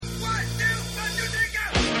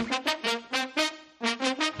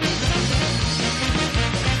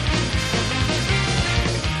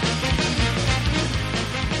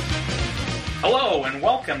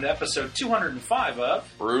welcome to episode 205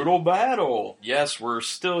 of Brutal Battle. Yes, we're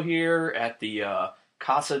still here at the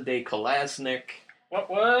Casa de Kolasnik.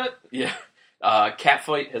 What? Yeah, cat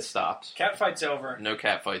fight has stopped. Cat fight's over. No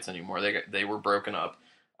cat fights anymore. They were broken up.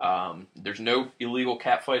 There's no illegal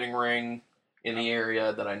cat fighting ring in the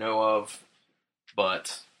area that I know of.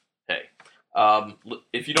 But hey,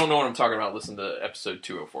 if you don't know what I'm talking about, listen to episode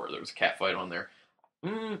 204. There was a cat fight on there.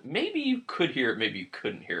 Maybe you could hear it, maybe you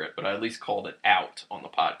couldn't hear it, but I at least called it out on the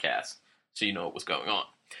podcast so you know what was going on.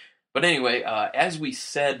 But anyway, as we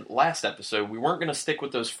said last episode, we weren't going to stick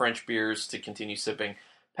with those French beers to continue sipping.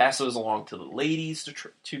 Pass those along to the ladies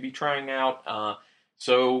to be trying out.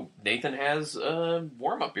 So Nathan has a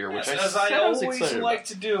warm-up beer, which as I always like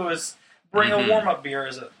to do is bring a warm-up beer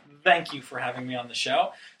as a thank you for having me on the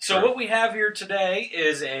show. So Sure. What we have here today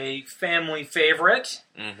is a family favorite.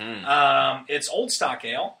 It's Old Stock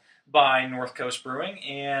Ale by North Coast Brewing,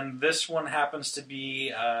 and this one happens to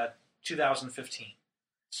be 2015.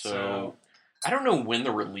 So I don't know when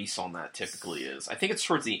the release on that typically is. I think it's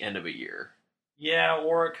towards the end of a year. Yeah,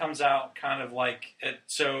 or it comes out kind of like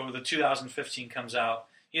so the 2015 comes out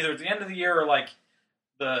either at the end of the year or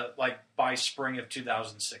by spring of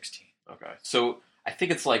 2016. Okay, so I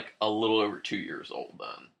think it's like a little over 2 years old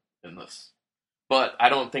then in this. But I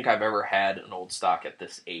don't think I've ever had an old stock at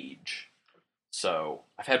this age. So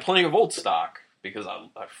I've had plenty of old stock because I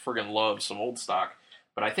friggin' love some old stock.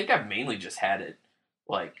 But I think I've mainly just had it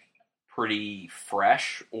like pretty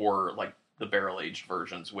fresh or like the barrel-aged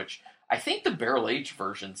versions, which I think the barrel-aged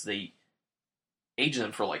versions, they age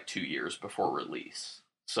them for like 2 years before release.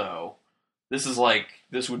 So this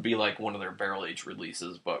would be like one of their barrel-aged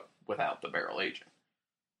releases, but without the barrel aging.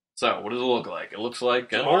 So, what does it look like? It looks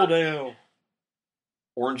like an old ale.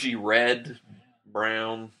 Orangey red,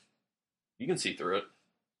 brown. You can see through it.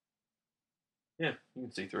 Yeah, you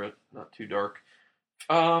can see through it. Not too dark.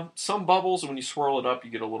 Some bubbles, when you swirl it up,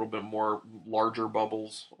 you get a little bit more larger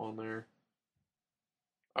bubbles on there.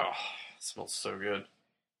 Oh, it smells so good.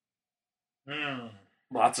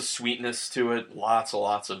 Lots of sweetness to it. Lots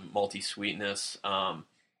of malty sweetness.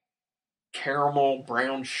 Caramel,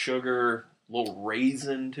 brown sugar, little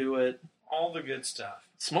raisin to it. All the good stuff.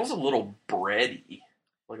 It smells a little bready,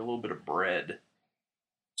 like a little bit of bread.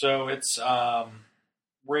 So it's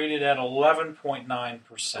rated at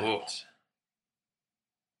 11.9%.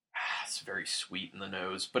 It's very sweet in the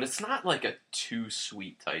nose, but it's not like a too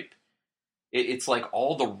sweet type. It's like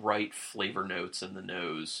all the right flavor notes in the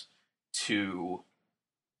nose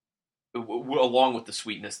along with the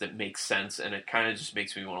sweetness that makes sense, and it kind of just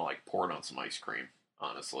makes me want to like pour it on some ice cream,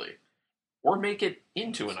 honestly. Or make it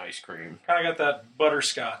into an ice cream. Kind of got that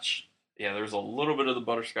butterscotch. Yeah, there's a little bit of the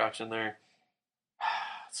butterscotch in there.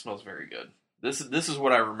 It smells very good. This is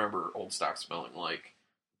what I remember Old Stock smelling like.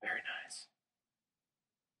 Very nice.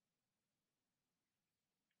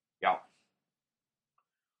 Yeah.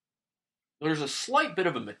 There's a slight bit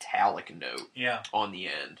of a metallic note on the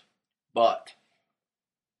end, but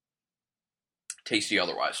tasty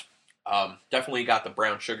otherwise. Definitely got the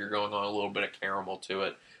brown sugar going on, a little bit of caramel to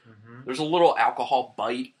it. Mm-hmm. There's a little alcohol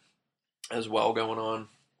bite as well going on.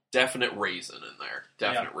 Definite raisin in there.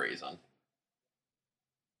 Definite raisin.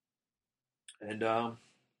 And,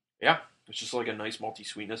 it's just like a nice malty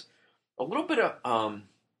sweetness. A little bit of,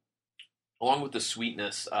 along with the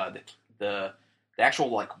sweetness, the actual,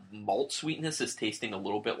 like, malt sweetness is tasting a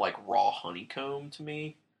little bit like raw honeycomb to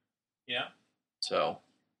me. Yeah. So,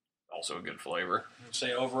 also a good flavor. I'd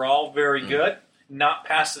say overall, very good. Not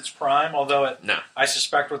past its prime, although I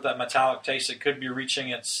suspect with that metallic taste, it could be reaching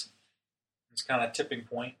its kind of tipping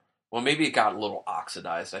point. Well, maybe it got a little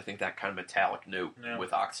oxidized. I think that kind of metallic note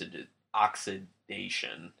with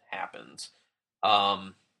oxidation happens.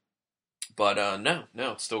 No,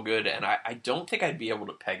 it's still good. And I don't think I'd be able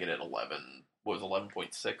to peg it at 11. What was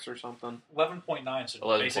 11.6 or something? 11.9, so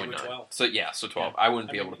 11. Basically 12. So 12. Yeah. I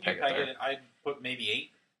wouldn't be able to peg it there. I'd put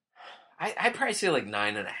maybe 8. I'd probably say like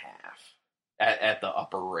 9.5 at the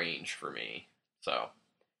upper range for me. So,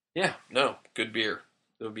 yeah, no, good beer.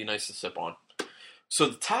 It would be nice to sip on. So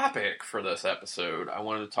the topic for this episode, I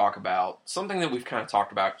wanted to talk about something that we've kind of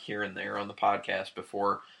talked about here and there on the podcast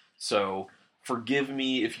before. So forgive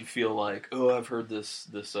me if you feel like, oh, I've heard this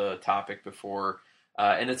topic before.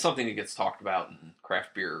 And it's something that gets talked about in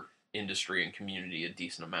craft beer industry and community a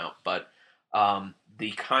decent amount. But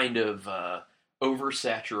the kind of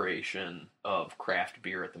oversaturation of craft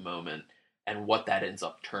beer at the moment and what that ends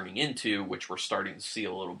up turning into, which we're starting to see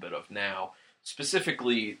a little bit of now.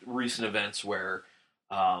 Specifically, recent events where,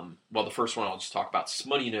 the first one I'll just talk about,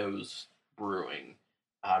 Smutty Nose Brewing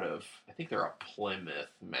out of, I think they're out of Plymouth,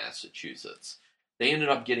 Massachusetts. They ended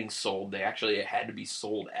up getting sold. They actually had to be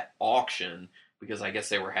sold at auction because I guess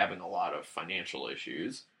they were having a lot of financial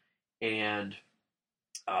issues. And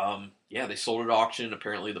yeah, they sold at auction.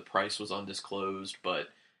 Apparently the price was undisclosed, but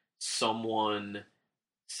someone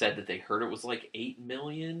said that they heard it was like 8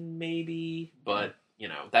 million maybe, but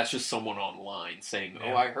that's just someone online saying,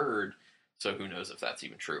 "Oh, I heard." So who knows if that's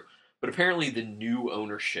even true. But apparently the new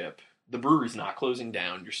ownership, the brewery's not closing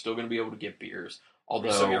down. You're still going to be able to get beers. Although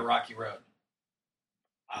you still get Rocky Road.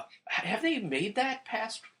 Have they made that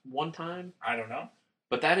past one time? I don't know.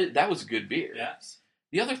 But that was a good beer. Yes.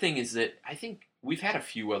 The other thing is that I think we've had a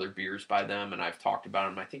few other beers by them, and I've talked about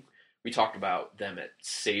them. I think we talked about them at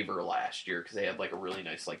Savor last year because they had like a really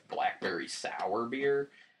nice like blackberry sour beer.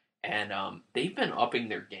 And they've been upping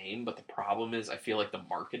their game, but the problem is I feel like the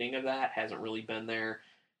marketing of that hasn't really been there.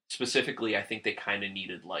 Specifically, I think they kind of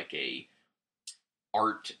needed like a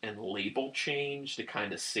art and label change to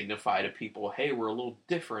kind of signify to people, hey, we're a little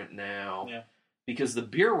different now. Yeah. Because the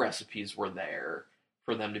beer recipes were there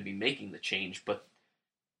for them to be making the change, but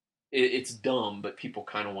it's dumb, but people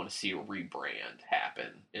kind of want to see a rebrand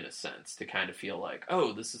happen, in a sense, to kind of feel like,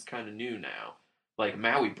 oh, this is kind of new now. Like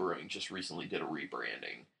Maui Brewing just recently did a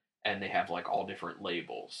rebranding, and they have like all different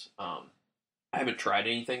labels. I haven't tried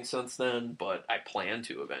anything since then, but I plan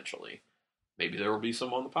to eventually. Maybe there will be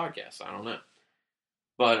some on the podcast. I don't know.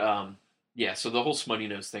 But yeah, so the whole Smutty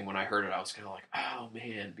Nose thing, when I heard it, I was kind of like, oh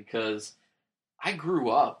man, because I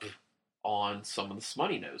grew up on some of the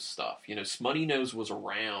Smutty Nose stuff. Smutty Nose was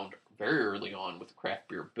around very early on with the craft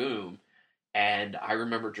beer boom, and I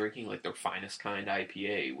remember drinking like their Finest Kind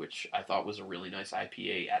IPA, which I thought was a really nice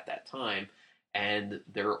IPA at that time. And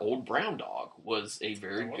their Old Brown Dog was a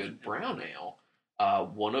very good brown ale.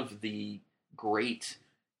 One of the great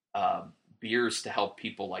beers to help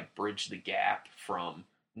people like bridge the gap from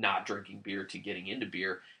not drinking beer to getting into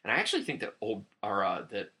beer. And I actually think that Old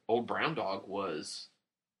Brown Dog was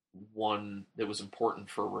one that was important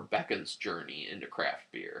for Rebecca's journey into craft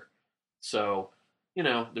beer. So,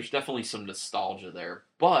 there's definitely some nostalgia there.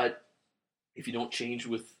 But if you don't change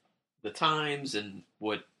with the times and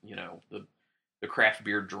what, the craft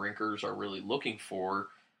beer drinkers are really looking for,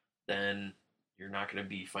 then you're not going to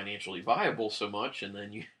be financially viable so much, and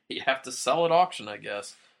then you have to sell at auction, I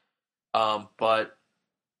guess. But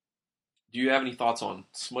do you have any thoughts on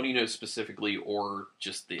Smutty Nose specifically, or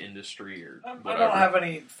just the industry, or whatever? I don't have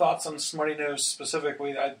any thoughts on Smutty Nose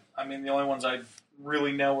specifically. I mean, the only ones I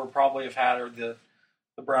really know or probably have had are the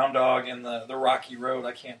Brown Dog and the Rocky Road.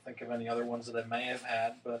 I can't think of any other ones that I may have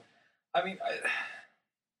had, but I mean,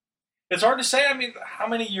 it's hard to say. I mean, how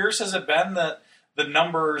many years has it been that the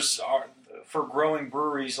numbers are for growing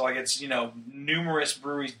breweries? Like it's numerous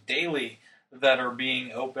breweries daily that are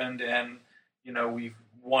being opened, and we've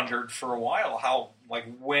wondered for a while how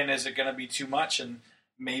when is it going to be too much, and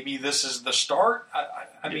maybe this is the start.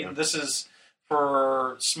 I mean, this is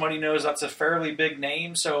for Smutty Nose. That's a fairly big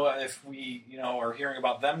name. So if we are hearing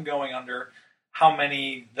about them going under, how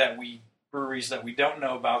many breweries that we don't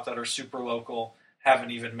know about that are super local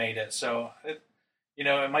haven't even made it. So it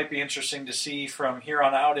might be interesting to see from here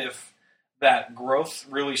on out if that growth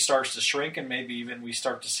really starts to shrink, and maybe even we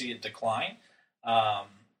start to see it decline.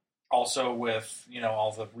 Also with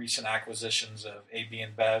all the recent acquisitions of AB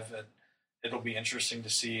InBev, it'll be interesting to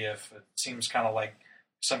see if it seems kind of like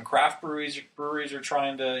some craft breweries are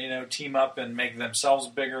trying to team up and make themselves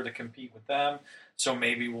bigger to compete with them. So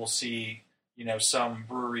maybe we'll see some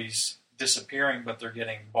breweries disappearing, but they're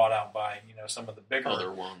getting bought out by some of the bigger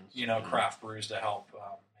other ones, craft brews to help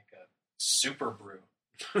make a super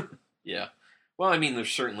brew. Yeah. Well, I mean,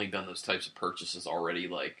 there's certainly been those types of purchases already,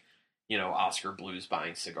 like Oscar Blues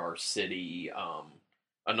buying Cigar City.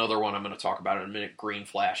 Another one I'm going to talk about in a minute, Green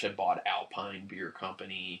Flash had bought Alpine Beer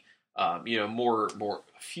Company. More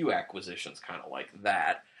a few acquisitions kind of like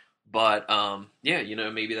that. But,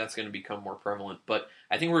 maybe that's going to become more prevalent. But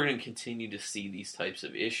I think we're going to continue to see these types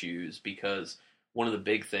of issues because one of the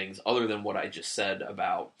big things, other than what I just said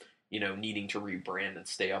about, needing to rebrand and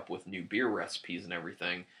stay up with new beer recipes and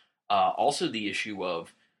everything, also the issue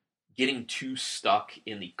of getting too stuck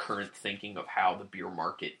in the current thinking of how the beer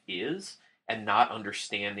market is and not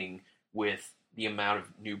understanding with the amount of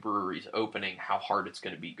new breweries opening how hard it's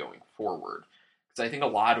going to be going forward. Because I think a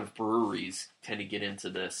lot of breweries tend to get into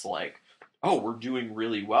this like, oh, we're doing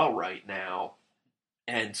really well right now,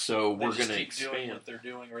 and so we're going to expand. Doing what they're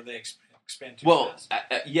doing, or they expand too fast.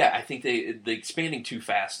 I think the expanding too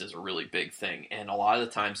fast is a really big thing, and a lot of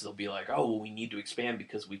the times they'll be like, oh, well, we need to expand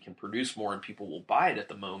because we can produce more and people will buy it at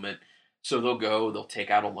the moment. So they'll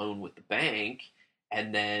take out a loan with the bank,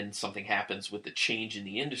 and then something happens with the change in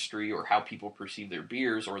the industry or how people perceive their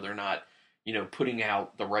beers, or they're not putting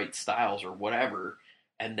out the right styles or whatever,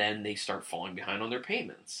 and then they start falling behind on their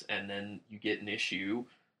payments, and then you get an issue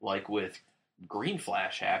like with Green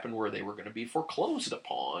Flash happened where they were going to be foreclosed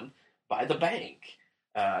upon by the bank.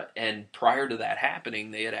 And prior to that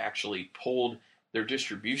happening, they had actually pulled their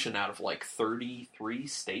distribution out of like 33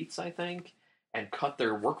 states, I think, and cut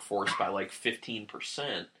their workforce by like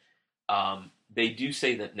 15%. They do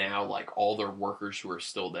say that now, like all their workers who are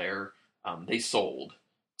still there, they sold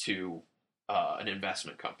to an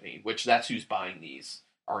investment company, which that's who's buying these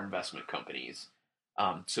are investment companies.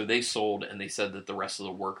 So they sold, and they said that the rest of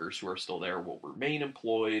the workers who are still there will remain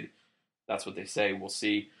employed. That's what they say. We'll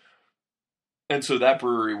see. And so that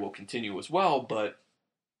brewery will continue as well, but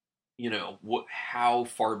how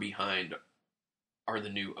far behind are the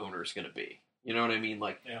new owners going to be? You know what I mean?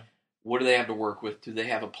 Like, yeah. What do they have to work with? Do they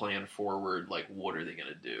have a plan forward? Like, what are they going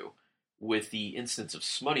to do? With the instance of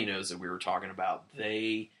Smutty Nose that we were talking about,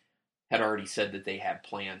 they had already said that they had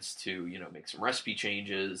plans to, make some recipe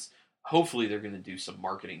changes. Hopefully they're going to do some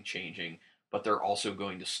marketing changing, but they're also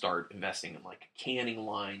going to start investing in like canning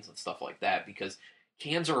lines and stuff like that, because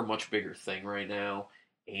cans are a much bigger thing right now,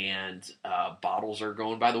 and bottles are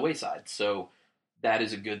going by the wayside. So that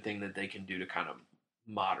is a good thing that they can do to kind of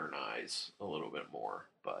modernize a little bit more.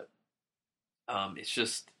 But it's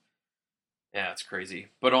just, yeah, it's crazy.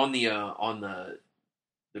 But on the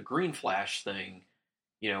Green Flash thing,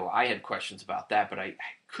 I had questions about that, but I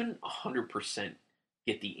couldn't 100%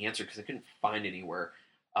 get the answer because I couldn't find anywhere.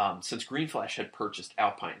 Since Green Flash had purchased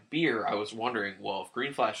Alpine Beer, I was wondering, well, if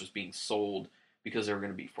Green Flash was being sold because they were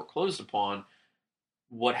going to be foreclosed upon,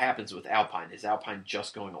 what happens with Alpine? Is Alpine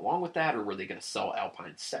just going along with that, or were they going to sell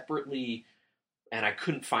Alpine separately? And I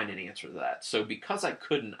couldn't find an answer to that. So because I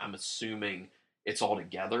couldn't, I'm assuming it's all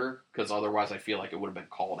together, because otherwise I feel like it would have been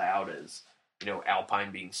called out as,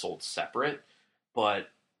 Alpine being sold separate. But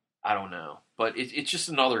I don't know. But it's just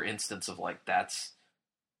another instance of like, that's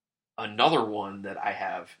another one that I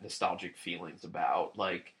have nostalgic feelings about.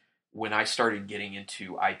 Like when I started getting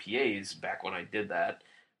into IPAs back when I did that,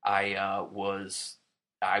 I was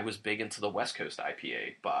big into the West Coast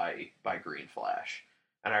IPA by Green Flash.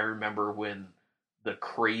 And I remember when the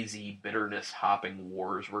crazy bitterness hopping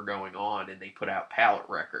wars were going on and they put out Palate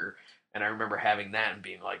Wrecker. And I remember having that and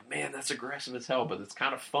being like, man, that's aggressive as hell, but it's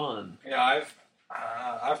kind of fun. Yeah,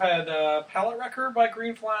 I've had Palate Wrecker by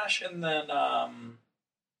Green Flash, and then I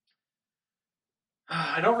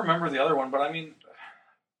don't remember the other one, but I mean,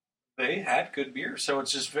 they had good beer. So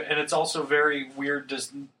it's just, and it's also very weird,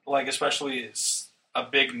 just like, especially it's a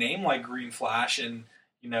big name like Green Flash, and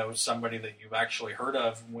somebody that you've actually heard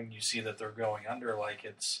of, when you see that they're going under, like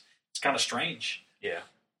it's kind of strange. Yeah,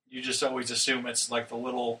 you just always assume it's like the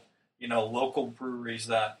little local breweries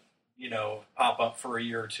that pop up for a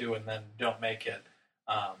year or two and then don't make it.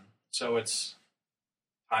 So it's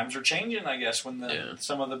times are changing, I guess, when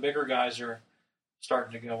some of the bigger guys are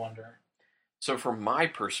starting to go under. So from my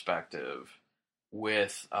perspective,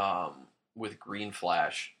 with Green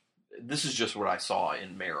Flash, this is just what I saw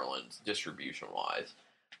in Maryland distribution wise.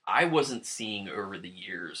 I wasn't seeing over the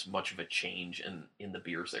years much of a change in the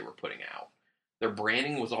beers they were putting out. Their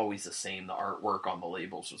branding was always the same. The artwork on the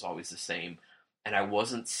labels was always the same. And I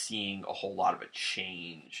wasn't seeing a whole lot of a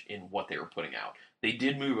change in what they were putting out. They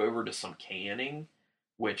did move over to some canning,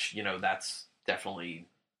 which, that's definitely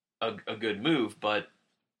a good move, but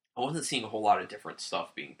I wasn't seeing a whole lot of different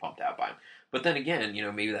stuff being pumped out by them. But then again,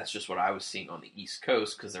 maybe that's just what I was seeing on the East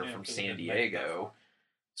Coast because they're from San Diego.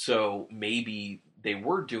 So maybe they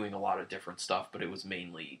were doing a lot of different stuff, but it was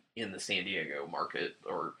mainly in the San Diego market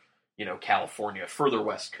or, California, further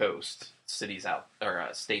West Coast cities out or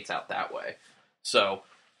states out that way. So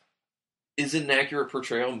is it an accurate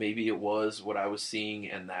portrayal? Maybe it was what I was seeing,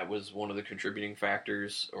 and that was one of the contributing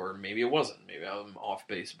factors, or maybe it wasn't. Maybe I'm off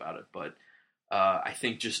base about it, but I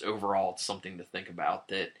think just overall it's something to think about,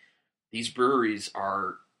 that these breweries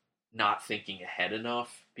are not thinking ahead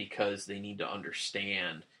enough because they need to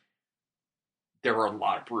understand there are a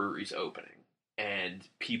lot of breweries opening, and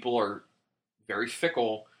people are very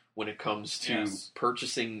fickle when it comes to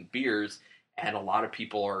purchasing beers. And a lot of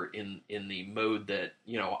people are in the mode that,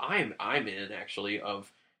 I'm in, actually,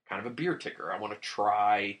 of kind of a beer ticker. I want to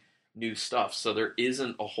try new stuff. So there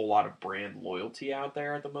isn't a whole lot of brand loyalty out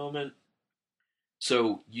there at the moment.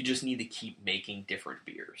 So you just need to keep making different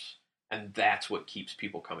beers. And that's what keeps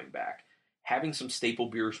people coming back. Having some staple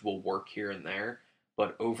beers will work here and there,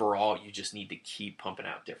 but overall you just need to keep pumping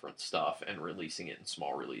out different stuff and releasing it in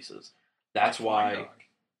small releases. That's why...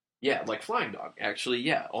 Yeah, like Flying Dog. Actually,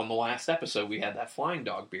 yeah. On the last episode, we had that Flying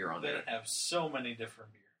Dog beer on there. They have so many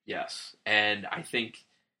different beers. Yes. And I think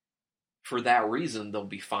for that reason, they'll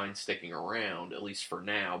be fine sticking around, at least for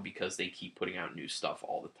now, because they keep putting out new stuff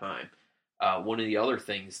all the time. One of the other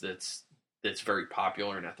things that's very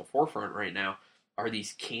popular and at the forefront right now are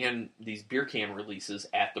these beer can releases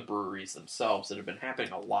at the breweries themselves that have been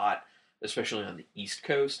happening a lot, especially on the East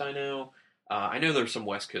Coast. I know there's some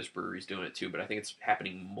West Coast breweries doing it too, but I think it's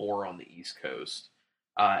happening more on the East Coast,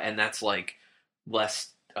 and that's like less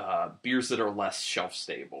beers that are less shelf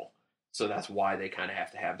stable. So that's why they kind of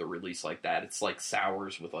have to have the release like that. It's like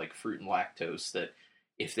sours with like fruit and lactose that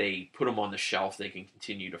if they put them on the shelf, they can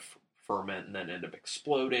continue to ferment and then end up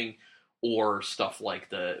exploding. Or stuff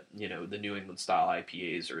like the New England style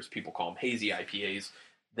IPAs, or as people call them, hazy IPAs,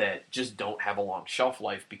 that just don't have a long shelf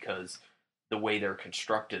life because the way they're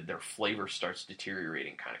constructed, their flavor starts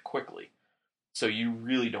deteriorating kind of quickly. So you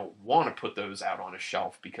really don't want to put those out on a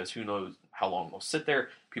shelf because who knows how long they'll sit there.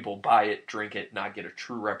 People buy it, drink it, not get a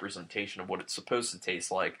true representation of what it's supposed to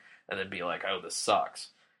taste like, and then be like, oh, this sucks.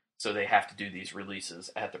 So they have to do these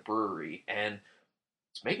releases at the brewery, and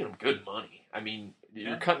it's making them good money. I mean,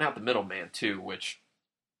 you're cutting out the middleman too, which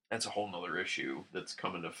that's a whole nother issue that's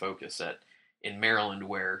come into focus in Maryland,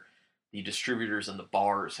 where the distributors and the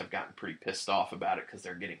bars have gotten pretty pissed off about it because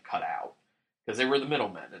they're getting cut out. Because they were the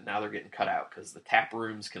middlemen, and now they're getting cut out because the tap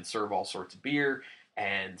rooms can serve all sorts of beer,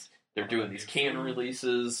 and they're doing these can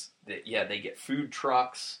releases. They get food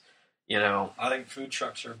trucks, I think food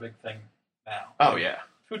trucks are a big thing now. Oh, yeah.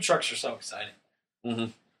 Food trucks are so exciting.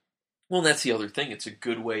 Mm-hmm. Well, that's the other thing. It's a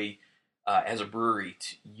good way, as a brewery,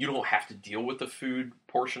 you don't have to deal with the food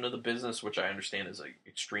portion of the business, which I understand is an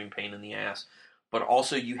extreme pain in the ass. But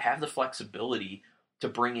also, you have the flexibility to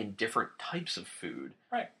bring in different types of food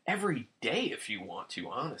every day if you want to,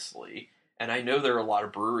 honestly. And I know there are a lot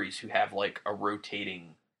of breweries who have like a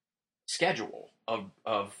rotating schedule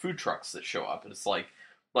of food trucks that show up. And it's like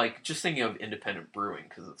just thinking of Independent Brewing,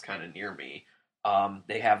 because it's kind of near me.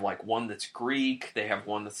 They have like one that's Greek. They have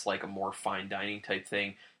one that's like a more fine dining type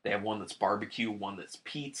thing. They have one that's barbecue, one that's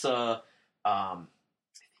pizza. I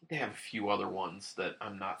think they have a few other ones that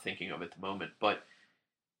I'm not thinking of at the moment, but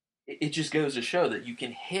it just goes to show that you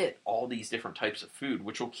can hit all these different types of food,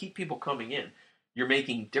 which will keep people coming in. You're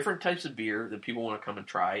making different types of beer that people want to come and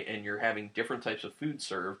try, and you're having different types of food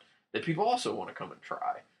served that people also want to come and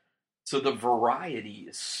try. So the variety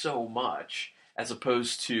is so much, as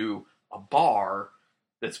opposed to a bar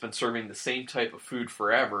that's been serving the same type of food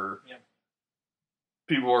forever. Yep.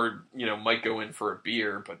 People are, might go in for a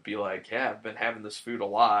beer, but be like, yeah, I've been having this food a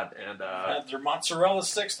lot. And had their mozzarella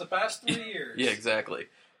sticks the past 3 years. Yeah, exactly.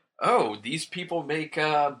 Oh, these people make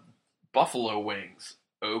buffalo wings.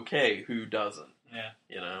 Okay, who doesn't?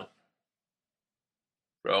 Yeah.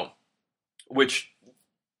 Well, which,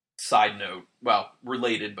 side note, well,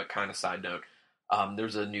 related but kind of side note,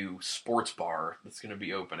 there's a new sports bar that's going to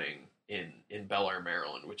be opening in Bel Air,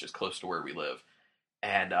 Maryland, which is close to where we live.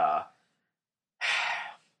 And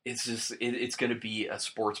it's going to be a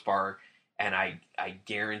sports bar, and I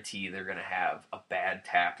guarantee they're going to have a bad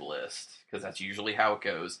tap list, because that's usually how it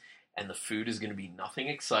goes. And the food is going to be nothing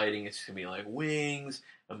exciting. It's going to be like wings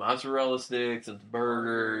and mozzarella sticks and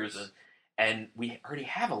burgers. And we already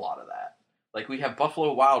have a lot of that. Like, we have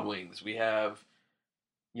Buffalo Wild Wings. We have,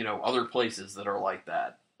 other places that are like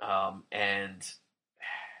that. And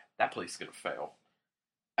that place is going to fail.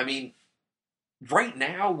 I mean, right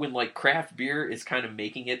now, when, like, craft beer is kind of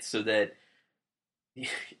making it so that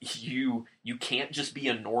you can't just be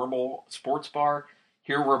a normal sports bar.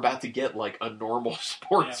 Here we're about to get like a normal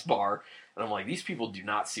sports bar, and I'm like, these people do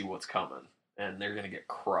not see what's coming, and they're going to get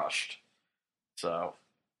crushed. So,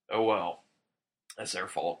 oh well, that's their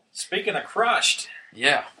fault. Speaking of crushed,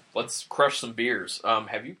 yeah, let's crush some beers.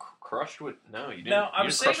 Have you crushed with? No, you didn't. No, I'm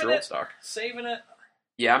saving crush your old stock. Saving it.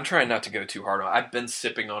 Yeah, I'm trying not to go too hard on it. I've been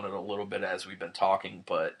sipping on it a little bit as we've been talking,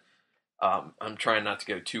 but I'm trying not to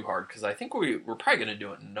go too hard, because I think we're probably going to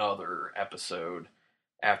do another episode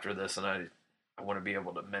after this, and I want to be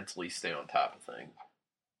able to mentally stay on top of things.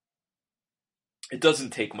 It doesn't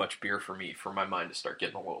take much beer for my mind to start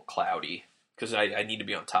getting a little cloudy, because I need to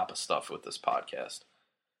be on top of stuff with this podcast.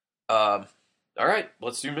 All right,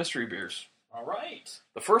 let's do mystery beers. All right.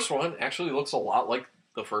 The first one actually looks a lot like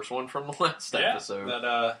the first one from the last episode.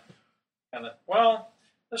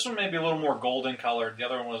 This one may be a little more golden colored. The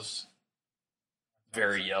other one was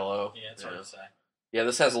very yellow. Yeah, it's hard to say. Yeah,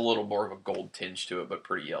 this has a little more of a gold tinge to it, but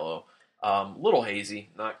pretty yellow. Little hazy,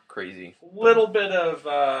 not crazy. Little bit of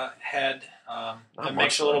head. It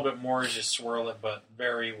makes though. a little bit more as you swirl it, but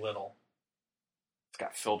very little. It's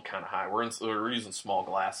got filled kind of high. We're using small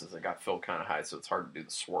glasses that got filled kind of high, so it's hard to do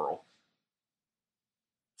the swirl.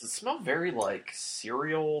 Does it smell very like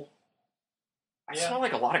cereal? I Yeah. smell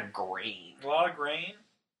like a lot of grain. A lot of grain.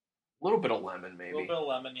 A little bit of lemon, A maybe. little bit of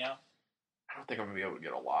lemon, yeah. I don't think I'm going to be able to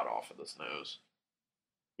get a lot off of this nose.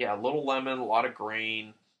 Yeah, a little lemon, a lot of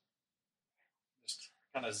grain. Just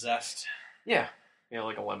kind of zest. Yeah. Yeah,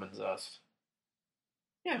 like a lemon zest.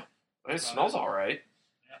 Yeah. It About smells it. alright.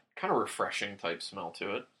 Yeah. Kind of refreshing type smell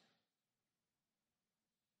to it.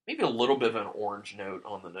 Maybe a little bit of an orange note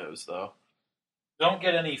on the nose, though. Don't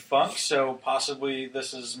get any funk, so possibly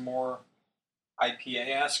this is more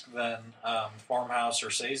IPA-esque than Farmhouse or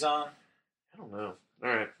Saison. I don't know.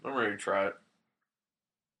 Alright, I'm ready to try it.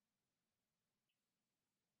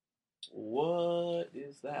 What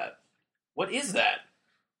is that? What is that?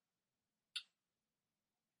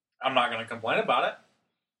 I'm not going to complain about it.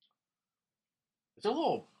 Is it a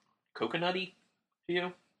little coconutty to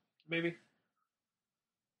you? Maybe?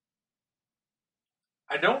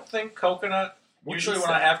 I don't think coconut. What Usually, is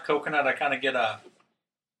when that? I have coconut, I kind of get a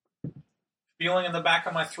feeling in the back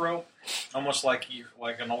of my throat, almost like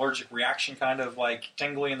an allergic reaction, kind of like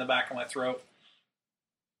tingly in the back of my throat.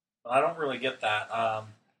 But I don't really get that.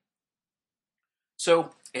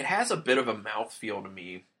 So, it has a bit of a mouthfeel to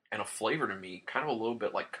me and a flavor to me, kind of a little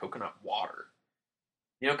bit like coconut water.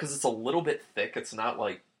 You know, because it's a little bit thick. It's not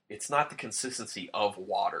the consistency of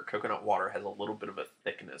water. Coconut water has a little bit of a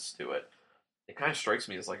thickness to it. It kind of strikes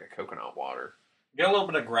me as like a coconut water. Get a little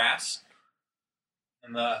bit of grass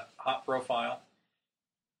in the hot profile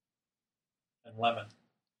and lemon.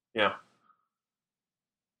 Yeah.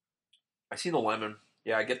 I see the lemon.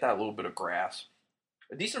 Yeah, I get that little bit of grass.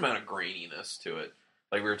 A decent amount of graininess to it.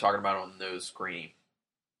 Like we were talking about on the nose, grainy.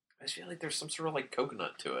 I just feel like there's some sort of like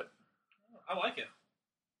coconut to it. I like it.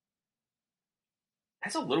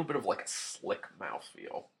 Has a little bit of like a slick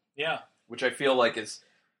mouthfeel, Yeah. which I feel like is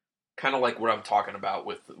kind of like what I'm talking about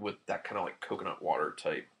with that kind of like coconut water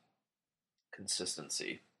type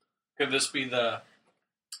consistency. Could this be the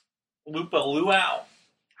Lupa Luau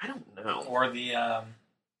I don't know. or the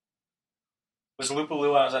was Lupa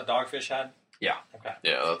Luau, is that Dogfish Head? Yeah. Okay.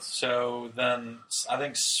 Yeah, that's So then I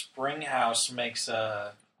think Springhouse makes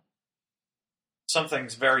something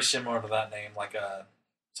very similar to that name, like a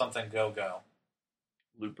something go-go.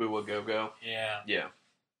 Lupu a Go-Go. Yeah. Yeah.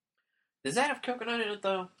 Does that have coconut in it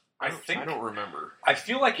though? I think I don't remember. I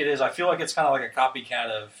feel like it is. I feel like it's kind of like a copycat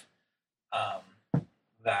of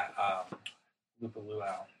that Lupa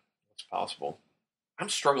Luau. It's possible. I'm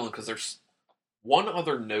struggling because there's one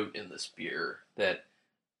other note in this beer that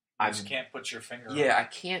You I just can't put your finger on. Yeah, I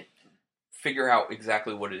can't figure out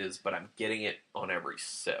exactly what it is, but I'm getting it on every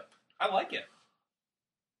sip. I like it.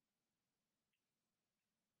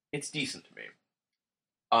 It's decent to me.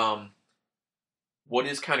 What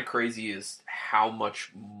is kind of crazy is how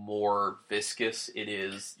much more viscous it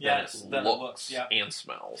is Yes, than than it it looks looks, yeah. and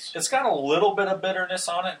smells. It's got a little bit of bitterness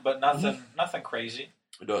on it, but nothing crazy.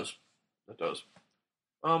 It does. It does.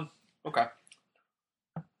 Okay.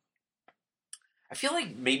 I feel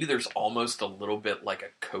like maybe there's almost a little bit like a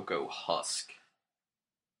cocoa husk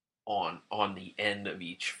on the end of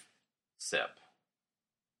each sip.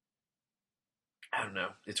 I don't know.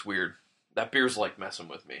 It's weird. That beer's like messing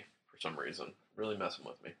with me for some reason. Really messing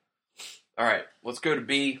with me. All right, let's go to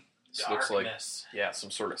B. This looks like Darkness.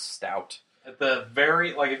 some sort of stout. At the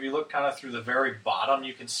very, like if you look kind of through the very bottom,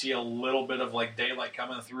 you can see a little bit of like daylight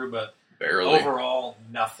coming through, but Barely. overall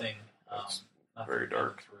nothing. It's Nothing very coming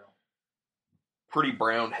dark. through. Pretty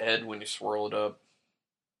brown head when you swirl it up.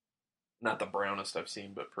 Not the brownest I've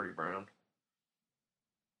seen, but pretty brown.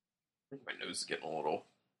 I think my nose is getting a little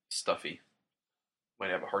stuffy. Might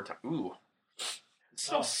have a hard time. Ooh. It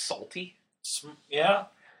smells salty. Yeah,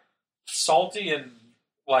 salty and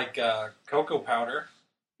like cocoa powder.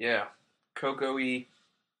 Yeah. Cocoa-y,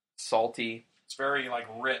 salty. It's very like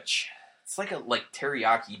rich. It's like a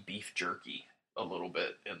teriyaki beef jerky a little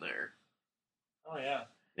bit in there. Oh yeah.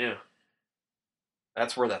 Yeah.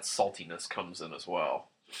 That's where that saltiness comes in as well.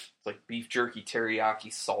 It's like beef jerky,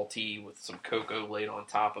 teriyaki, salty with some cocoa laid on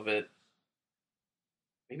top of it.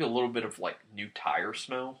 Maybe a little bit of like new tire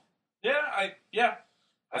smell. Yeah.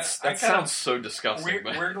 That sounds so disgusting.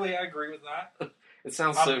 but Weirdly, I agree with that. it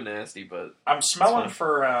sounds so nasty, but I'm smelling It's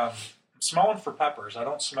for peppers. I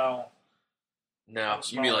don't smell. no.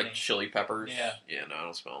 don't You mean smell like any. chili peppers? Yeah. Yeah, no, I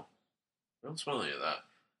don't smell any of that.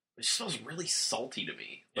 It just smells really salty to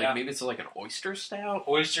me. Like Yeah. maybe it's like an oyster stout.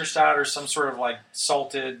 Oyster stout or some sort of like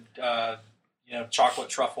salted, chocolate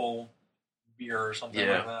truffle beer or something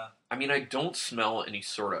Yeah. like that. I mean, I don't smell any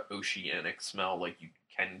sort of oceanic smell like you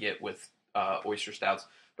can get with oyster stouts,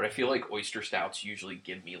 but I feel like oyster stouts usually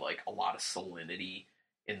give me like a lot of salinity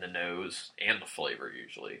in the nose and the flavor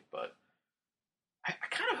usually. But I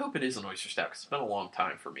kind of hope it is an oyster stout because it's been a long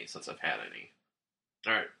time for me since I've had any.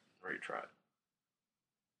 All right, ready to try it.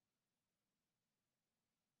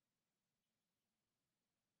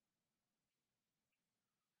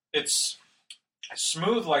 It's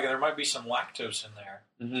smooth, like there might be some lactose in there.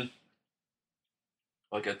 Mm-hmm.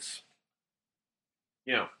 Like it's,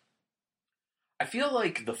 you know, I feel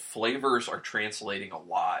like the flavors are translating a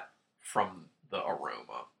lot from the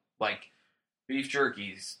aroma. Like beef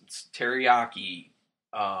jerky's, it's teriyaki,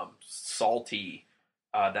 salty,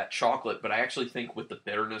 that chocolate. But I actually think with the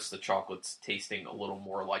bitterness, the chocolate's tasting a little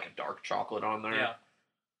more like a dark chocolate on there. Yeah.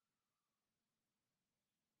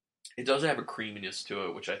 It does have a creaminess to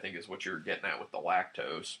it, which I think is what you're getting at with the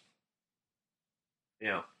lactose.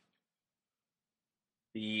 Yeah.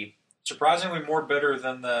 The Surprisingly more bitter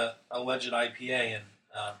than the alleged IPA in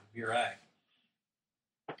Beer A.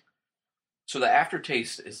 So the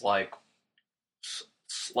aftertaste is like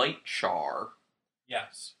slight char,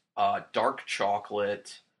 Yes. dark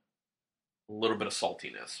chocolate, a little bit of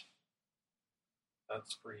saltiness.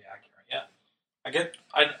 That's pretty accurate. Yeah.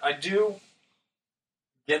 I do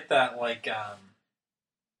get that like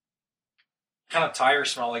kind of tire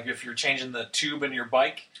smell, like if you're changing the tube in your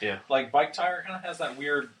bike. Yeah. Like bike tire kind of has that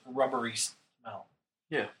weird rubbery smell.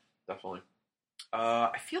 Yeah, definitely.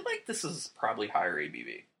 I feel like this is probably higher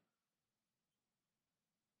ABV.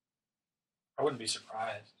 I wouldn't be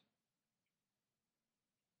surprised.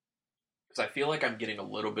 Because I feel like I'm getting a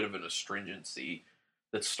little bit of an astringency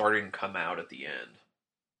that's starting to come out at the end.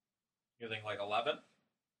 You think like 11?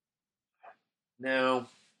 No,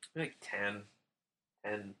 like 10.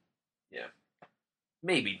 10, yeah.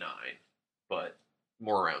 Maybe 9, but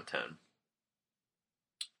more around 10.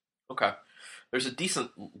 Okay. There's a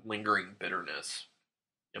decent lingering bitterness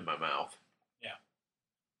in my mouth. Yeah.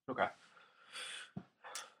 Okay.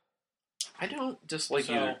 I don't dislike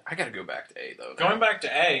either. I gotta go back to A, though. Going back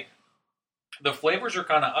to A, the flavors are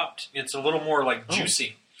kind of upped. It's a little more like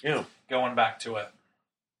juicy. Yeah. Going back to it.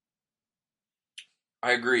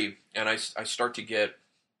 I agree. And I start to get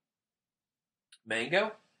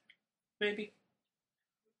mango, maybe?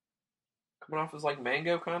 Coming off as like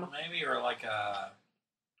mango, kind of? Maybe, or like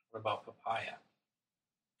what about papaya?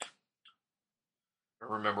 I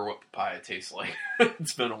don't remember what papaya tastes like.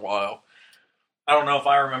 It's been a while. I don't know if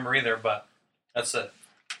I remember either, but that's the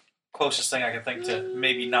closest thing I can think to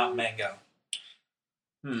maybe not mango.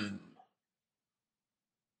 I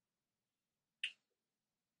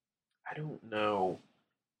don't know.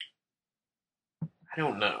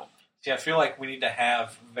 See, I feel like we need to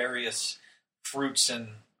have various fruits and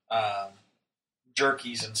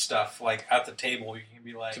jerkies and stuff like at the table. You can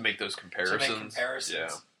be like To make those comparisons. Yeah.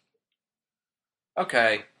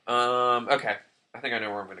 Okay. Okay. I think I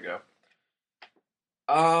know where I'm going to go.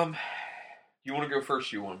 You want to go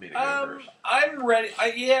first? Or you want me to go first? I'm ready.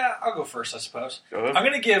 I'll go first, I suppose. Go ahead. I'm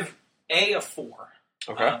going to give A a 4.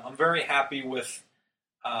 Okay. I'm very happy with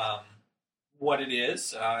what it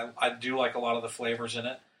is. I do like a lot of the flavors in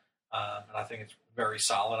it, and I think it's very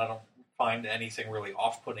solid. I don't find anything really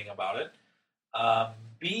off-putting about it.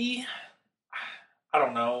 B, I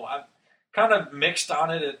don't know. I'm kind of mixed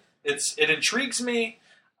on it. It intrigues me.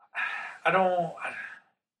 I don't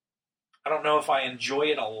know if I enjoy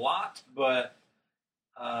it a lot, but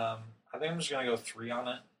I think I'm just going to go 3 on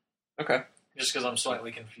it. Okay. Just because I'm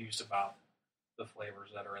slightly confused about the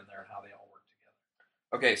flavors that are in there and how they all work together.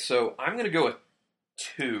 Okay, so I'm going to go with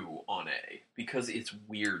 2 on A because it's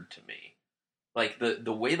weird to me. Like,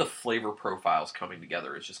 the way the flavor profile is coming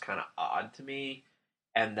together is just kind of odd to me.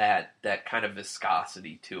 And that kind of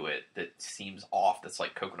viscosity to it that seems off, that's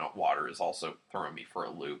like coconut water, is also throwing me for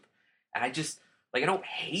a loop. And I just, like, I don't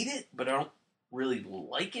hate it, but I don't really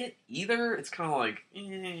like it either. It's kind of like,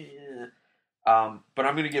 but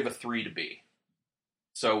I'm going to give a 3 to B.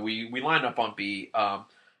 So we lined up on B.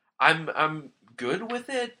 I'm good with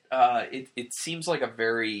it. It seems like a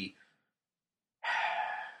very,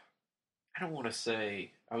 I don't want to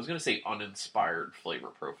say, I was going to say uninspired flavor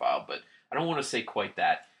profile, but I don't want to say quite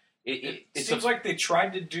that. It seems like they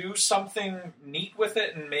tried to do something neat with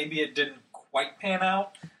it, and maybe it didn't quite pan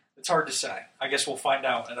out. It's hard to say. I guess we'll find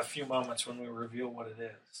out in a few moments when we reveal what it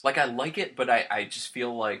is. Like, I like it, but I just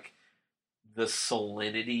feel like the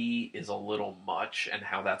salinity is a little much, and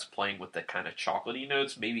how that's playing with the kind of chocolatey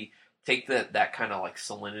notes. Maybe take that kind of like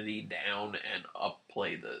salinity down and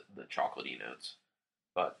upplay the chocolatey notes.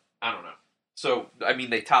 But I don't know. So, I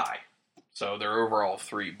mean, they tie. So they're overall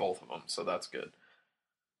 3, both of them. So that's good.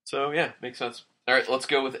 So yeah, makes sense. All right, let's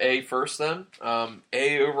go with A first then.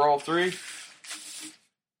 A overall 3.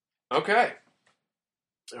 Okay.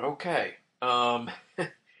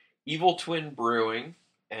 Evil Twin Brewing,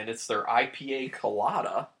 and it's their IPA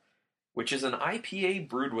Colada, which is an IPA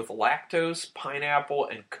brewed with lactose, pineapple,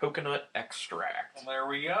 and coconut extract. Well, there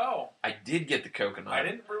we go. I did get the coconut. I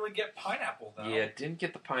didn't really get pineapple, though. Yeah, didn't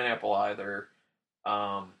get the pineapple either.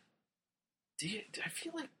 I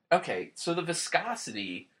feel like... Okay, so the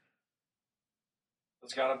viscosity...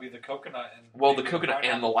 It's got to be the coconut. The coconut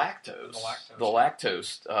and the lactose. The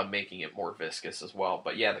lactose making it more viscous as well.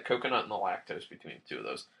 But yeah, the coconut and the lactose between the two of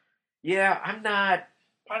those. Yeah, I'm not...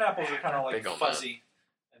 Pineapples are kind of like fuzzy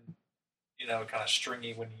and, kind of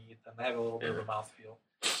stringy when you eat them. They have a little bit of a mouthfeel.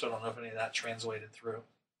 So I don't know if any of that translated through.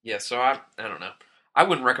 Yeah, so I don't know. I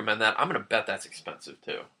wouldn't recommend that. I'm going to bet that's expensive,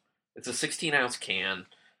 too. It's a 16-ounce can.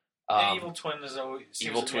 Evil Twin is always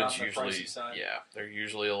Evil Twins on the usually, pricey side. yeah, they're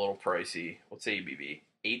usually a little pricey. What's ABV?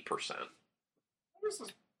 8%. This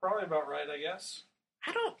is probably about right, I guess.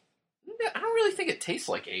 I don't really think it tastes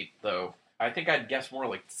like 8, though. I think I'd guess more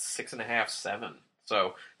like 6.5, 7.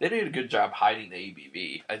 So they did a good job hiding the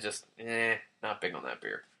ABV. I just, not big on that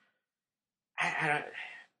beer.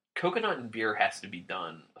 Coconut and beer has to be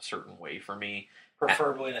done a certain way for me.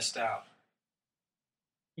 Preferably in a stout.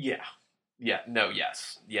 Yeah. Yeah, no,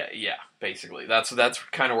 yes. Yeah, basically. That's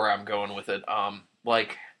kind of where I'm going with it.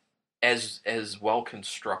 As well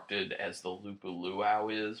constructed as the Lupu Luau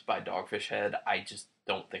is by Dogfish Head, I just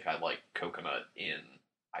don't think I like coconut in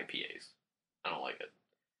IPAs. I don't like it.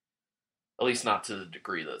 At least not to the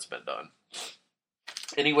degree that's been done.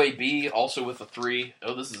 Anyway, B, also with a 3.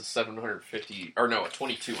 Oh, this is a 750, or no, a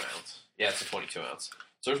 22 ounce. Yeah, it's a 22 ounce.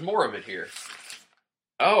 So there's more of it here.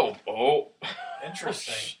 Oh.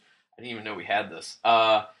 Interesting. I didn't even know we had this.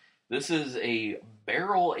 This is a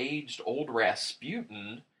barrel-aged Old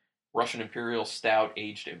Rasputin Russian Imperial Stout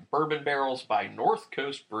aged in bourbon barrels by North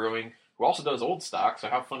Coast Brewing, who also does old stock, so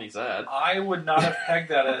how funny is that? I would not have pegged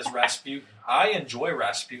that as Rasputin. I enjoy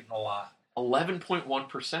Rasputin a lot.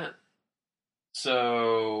 11.1%.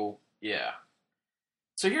 So, yeah.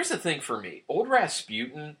 So here's the thing for me. Old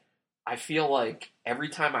Rasputin, I feel like every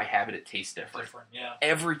time I have it, it tastes different. Yeah.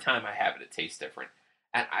 Every time I have it, it tastes different.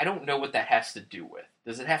 And I don't know what that has to do with.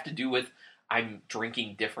 Does it have to do with I'm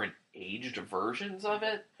drinking different aged versions of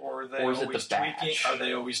it? Or is it the batch? Are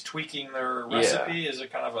they always tweaking their recipe? Is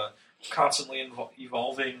it kind of a constantly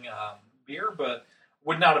evolving beer? But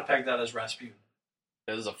would not have pegged that as Rasputin.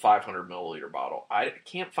 This is a 500 milliliter bottle. I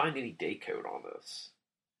can't find any date code on this.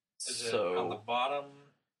 Is it on the bottom?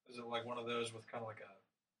 Is it like one of those with kind of like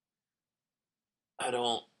a... I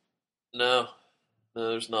don't know. No,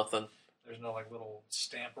 there's nothing. There's no like little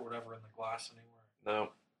stamp or whatever in the glass anywhere. No.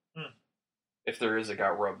 If there is, it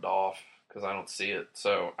got rubbed off because I don't see it.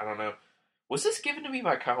 So I don't know. Was this given to me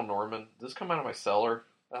by Kyle Norman? Did this come out of my cellar?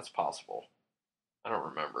 That's possible. I don't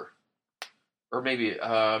remember. Or maybe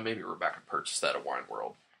Rebecca purchased that at Wine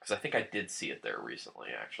World because I think I did see it there recently.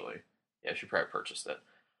 Actually, yeah, she probably purchased it.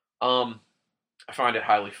 I find it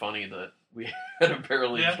highly funny that we had a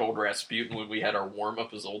barrel-aged Old Rasputin when we had our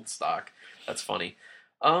warm-up as old stock. That's funny.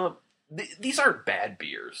 These aren't bad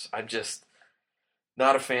beers. I'm just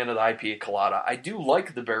not a fan of the IPA Colada. I do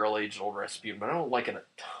like the barrel-aged Old Rasputin, but I don't like it a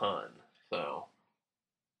ton. So,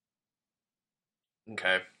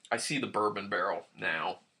 okay. I see the bourbon barrel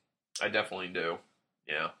now. I definitely do.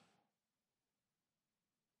 Yeah.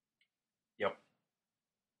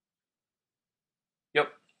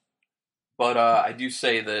 Yep. But I do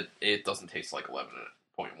say that it doesn't taste like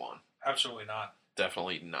 11.1. Absolutely not.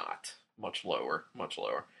 Definitely not. Much lower.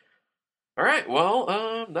 All right,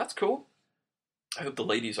 well, that's cool. I hope the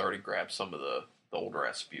ladies already grabbed some of the Old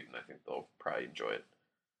Rasputin. I think they'll probably enjoy it.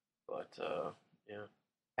 But, yeah.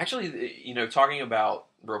 Actually, talking about,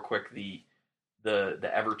 real quick, the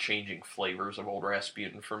ever-changing flavors of Old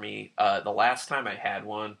Rasputin for me, the last time I had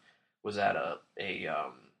one was at I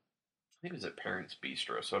think it was at Parents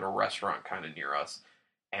Bistro, so at a restaurant kind of near us.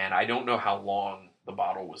 And I don't know how long the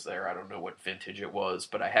bottle was there. I don't know what vintage it was,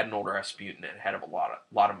 but I had an Old Rasputin and it had a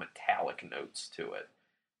lot of metallic notes to it,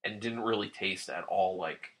 and didn't really taste at all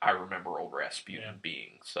like I remember Old Rasputin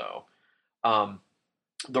being. So,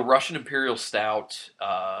 the Russian Imperial Stout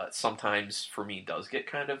sometimes for me does get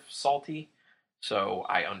kind of salty, so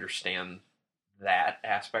I understand that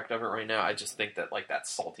aspect of it right now. I just think that like that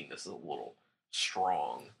saltiness is a little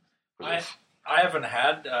strong for this. I haven't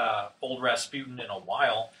had Old Rasputin in a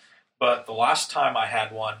while, but the last time I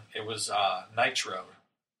had one, it was Nitro.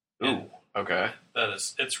 Ooh, okay.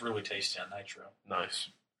 It's really tasty on Nitro. Nice.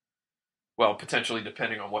 Well, potentially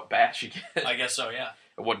depending on what batch you get. I guess so, yeah.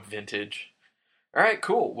 And what vintage. All right,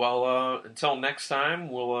 cool. Well, until next time,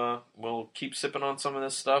 we'll keep sipping on some of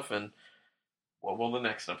this stuff, and what will the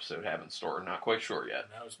next episode have in store? Not quite sure yet.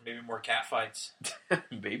 No, it's maybe more cat fights.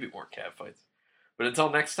 Maybe more cat fights. But until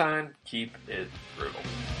next time, keep it brutal.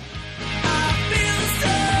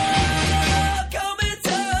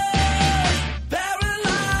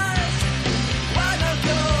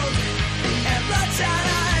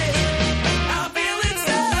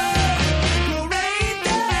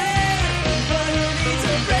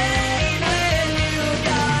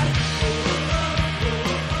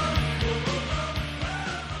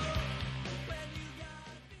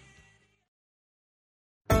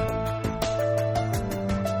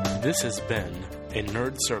 This has been a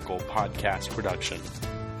Nerd Circle podcast production.